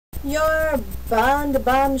your bond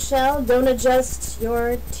bombshell. Don't adjust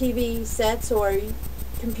your TV sets or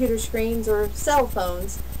computer screens or cell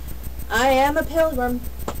phones. I am a pilgrim,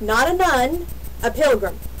 not a nun, a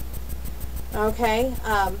pilgrim. Okay,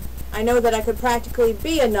 I know that I could practically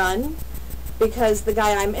be a nun because the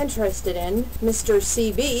guy I'm interested in, Mr.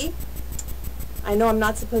 CB, I know I'm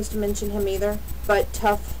not supposed to mention him either, but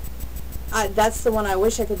tough. That's the one I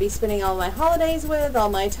wish I could be spending all my holidays with, all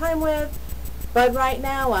my time with. But right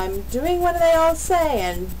now I'm doing what they all say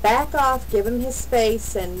and back off, give him his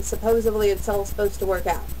space, and supposedly it's all supposed to work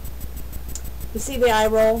out. You see the eye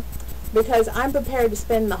roll? Because I'm prepared to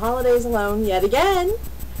spend the holidays alone yet again.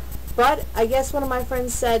 But I guess one of my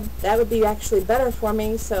friends said that would be actually better for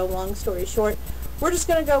me, so long story short, we're just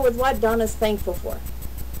going to go with what Donna's thankful for.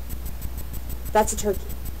 That's a turkey.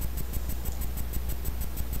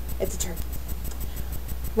 It's a turkey.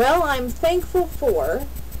 Well, I'm thankful for,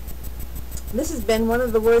 this has been one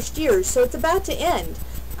of the worst years, so it's about to end.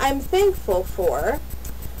 I'm thankful for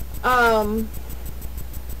no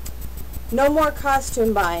more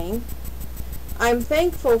costume buying. I'm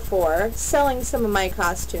thankful for selling some of my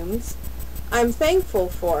costumes. I'm thankful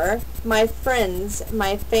for my friends,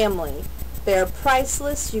 my family. They're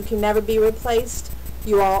priceless. You can never be replaced.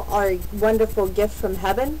 You all are a wonderful gift from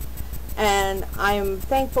heaven. And I'm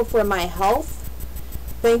thankful for my health.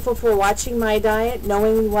 Thankful for watching my diet,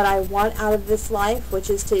 knowing what I want out of this life, which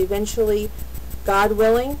is to eventually, God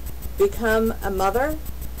willing, become a mother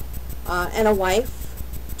and a wife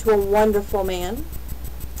to a wonderful man.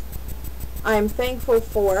 I'm thankful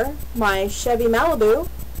for my Chevy Malibu.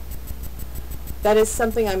 That is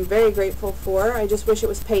something I'm very grateful for. I just wish it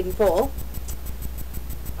was paid in full.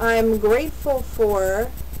 I'm grateful for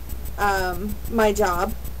my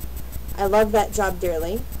job. I love that job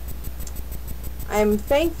dearly. I'm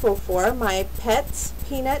thankful for my pets,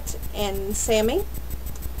 Peanut and Sammy,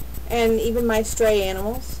 and even my stray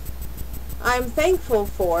animals. I'm thankful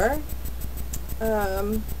for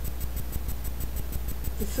the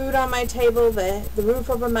food on my table, the roof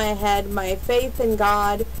over my head, my faith in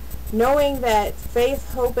God, knowing that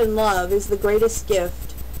faith, hope, and love is the greatest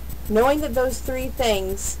gift, knowing that those three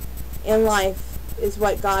things in life is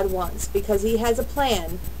what God wants, because He has a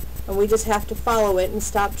plan, and we just have to follow it and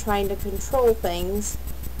stop trying to control things,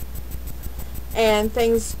 and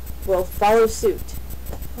things will follow suit.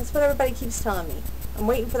 That's what everybody keeps telling me. I'm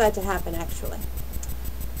waiting for that to happen, actually.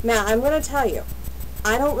 Now, I'm going to tell you,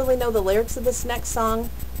 I don't really know the lyrics of this next song,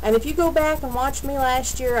 and if you go back and watch me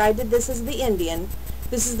last year, I did this as the Indian.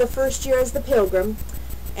 This is the first year as the Pilgrim,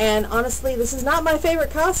 and honestly, this is not my favorite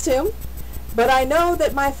costume, but I know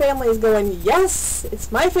that my family is going, yes,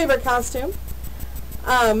 it's my favorite costume.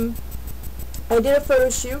 I did a photo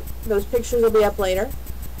shoot. Those pictures will be up later.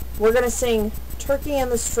 We're going to sing Turkey in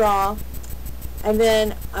the Straw, and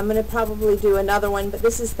then I'm going to probably do another one, but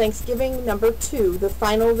this is Thanksgiving number 2, the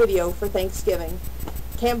final video for Thanksgiving.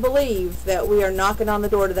 Can't believe that we are knocking on the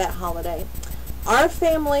door to that holiday. Our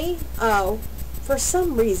family, for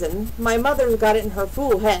some reason, my mother got it in her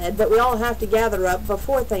fool head that we all have to gather up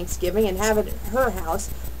before Thanksgiving and have it at her house,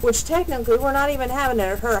 which technically we're not even having it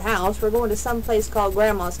at her house. We're going to some place called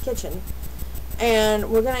Grandma's Kitchen,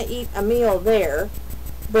 and we're going to eat a meal there,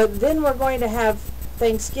 but then we're going to have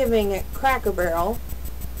Thanksgiving at Cracker Barrel.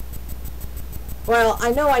 Well,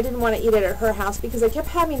 I know I didn't want to eat it at her house because I kept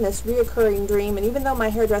having this reoccurring dream, and even though my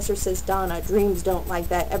hairdresser says, Donna, dreams don't like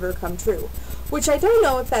that ever come true, which I don't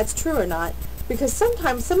know if that's true or not, because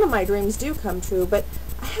sometimes some of my dreams do come true, but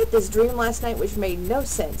I had this dream last night which made no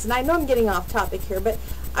sense, and I know I'm getting off topic here, but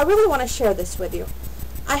I really want to share this with you.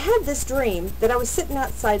 I had this dream that I was sitting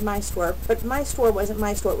outside my store, but my store wasn't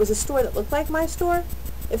my store. It was a store that looked like my store,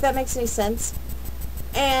 if that makes any sense.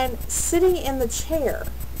 And sitting in the chair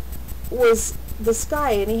was this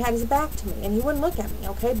guy, and he had his back to me, and he wouldn't look at me,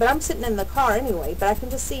 okay? But I'm sitting in the car anyway, but I can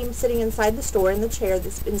just see him sitting inside the store in the chair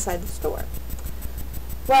that's inside the store.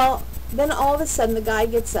 Well, then all of a sudden the guy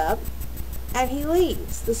gets up, and he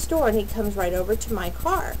leaves the store, and he comes right over to my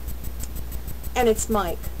car. And it's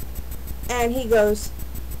Mike. And he goes,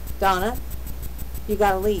 Donna, you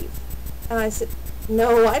gotta leave. And I said,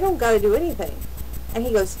 no, I don't gotta do anything. And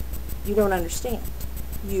he goes, you don't understand.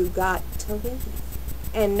 You got to leave.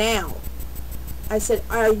 And now. I said,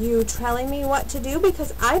 are you telling me what to do?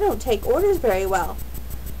 Because I don't take orders very well.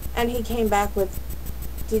 And he came back with,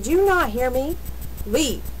 did you not hear me?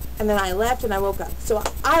 Leave. And then I left and I woke up. So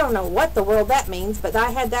I don't know what the world that means, but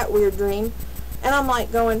I had that weird dream. And I'm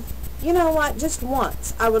like going, you know what, just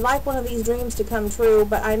once. I would like one of these dreams to come true,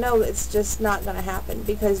 but I know it's just not going to happen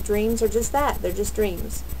because dreams are just that. They're just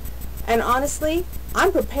dreams. And honestly,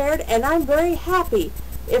 I'm prepared and I'm very happy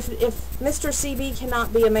If Mr. CB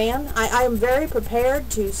cannot be a man, I am very prepared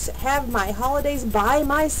to have my holidays by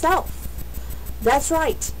myself. That's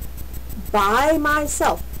right. By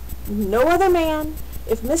myself. No other man.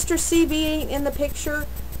 If Mr. CB ain't in the picture,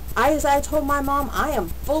 as I told my mom, I am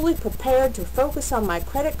fully prepared to focus on my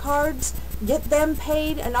credit cards, get them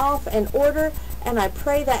paid and off in order, and I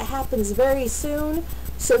pray that happens very soon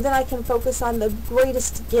so then I can focus on the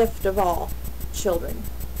greatest gift of all, children.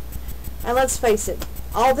 And let's face it,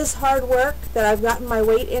 all this hard work that I've gotten my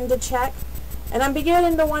weight into check, and I'm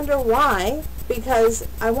beginning to wonder why, because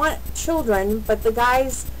I want children, but the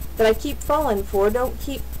guys that I keep falling for don't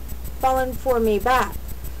keep falling for me back,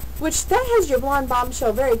 which that has your blonde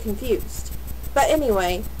bombshell very confused. But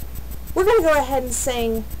anyway, we're going to go ahead and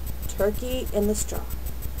sing Turkey in the Straw.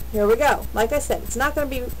 Here we go. Like I said, it's not going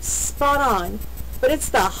to be spot on, but it's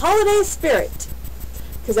the holiday spirit,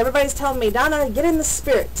 because everybody's telling me, Donna, get in the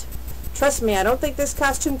spirit. Trust me, I don't think this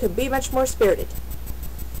costume could be much more spirited.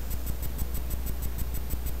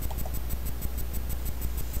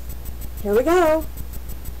 Here we go.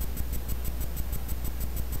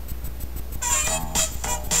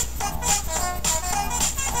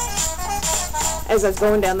 As I was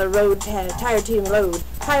going down the road, tired to load,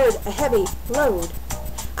 tired a heavy load.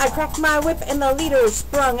 I cracked my whip and the leader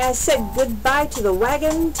sprung. I said goodbye to the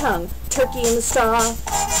wagon tongue. Turkey in the straw,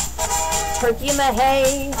 turkey in the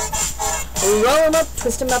hay. Roll 'em up,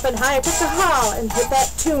 twist 'em up and high, took the haw and hit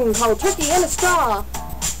that tune called Turkey in a Straw.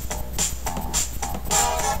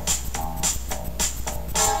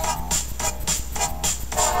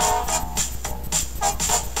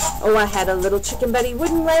 Oh, I had a little chicken, but he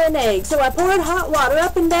wouldn't lay an egg, so I poured hot water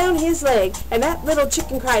up and down his leg, and that little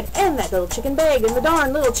chicken cried, and that little chicken begged, and the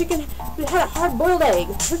darn little chicken had a hard-boiled egg.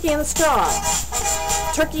 Turkey in the straw,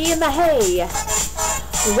 turkey in the hay.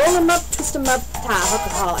 Roll 'em up, twist 'em up, tie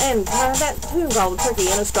huck and tie that tune called Turkey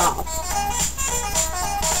in a Straw.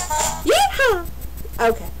 Yeehaw!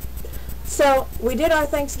 Okay, so we did our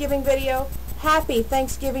Thanksgiving video. Happy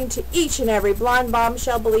Thanksgiving to each and every blonde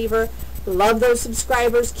bombshell believer. Love those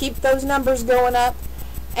subscribers. Keep those numbers going up.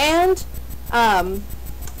 And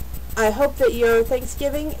I hope that your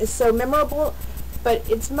Thanksgiving is so memorable, but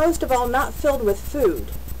it's most of all not filled with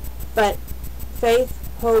food, but faith,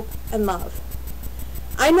 hope, and love.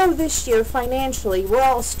 I know this year financially we're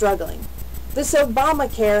all struggling. This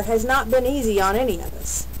Obamacare has not been easy on any of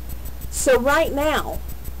us. So right now,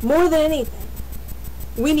 more than anything,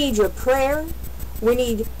 we need your prayer. We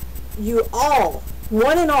need you all,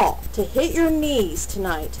 one and all, to hit your knees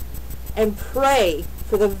tonight and pray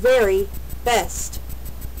for the very best.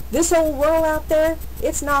 This old world out there,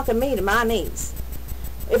 it's knocking me to my knees.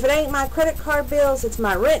 If it ain't my credit card bills, it's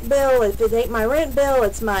my rent bill. If it ain't my rent bill,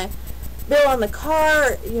 it's my bill on the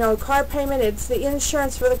car, car payment. It's the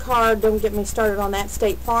insurance for the car. Don't get me started on that.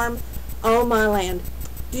 State Farm. Oh my land.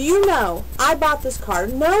 Do you know, I bought this car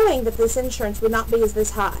knowing that this insurance would not be as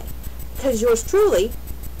this high, because yours truly,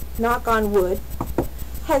 knock on wood,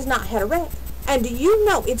 has not had a wreck. And do you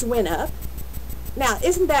know it's went up? Now,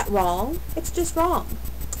 isn't that wrong? It's just wrong.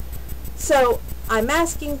 So I'm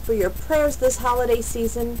asking for your prayers this holiday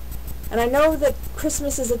season, and I know that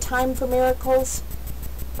Christmas is a time for miracles.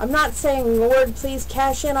 I'm not saying, Lord, please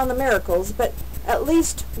cash in on the miracles, but at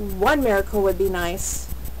least one miracle would be nice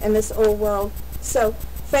in this old world. So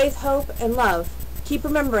faith, hope, and love. Keep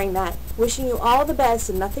remembering that. Wishing you all the best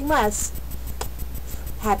and nothing less.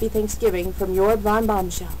 Happy Thanksgiving from your Blonde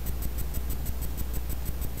Bombshell.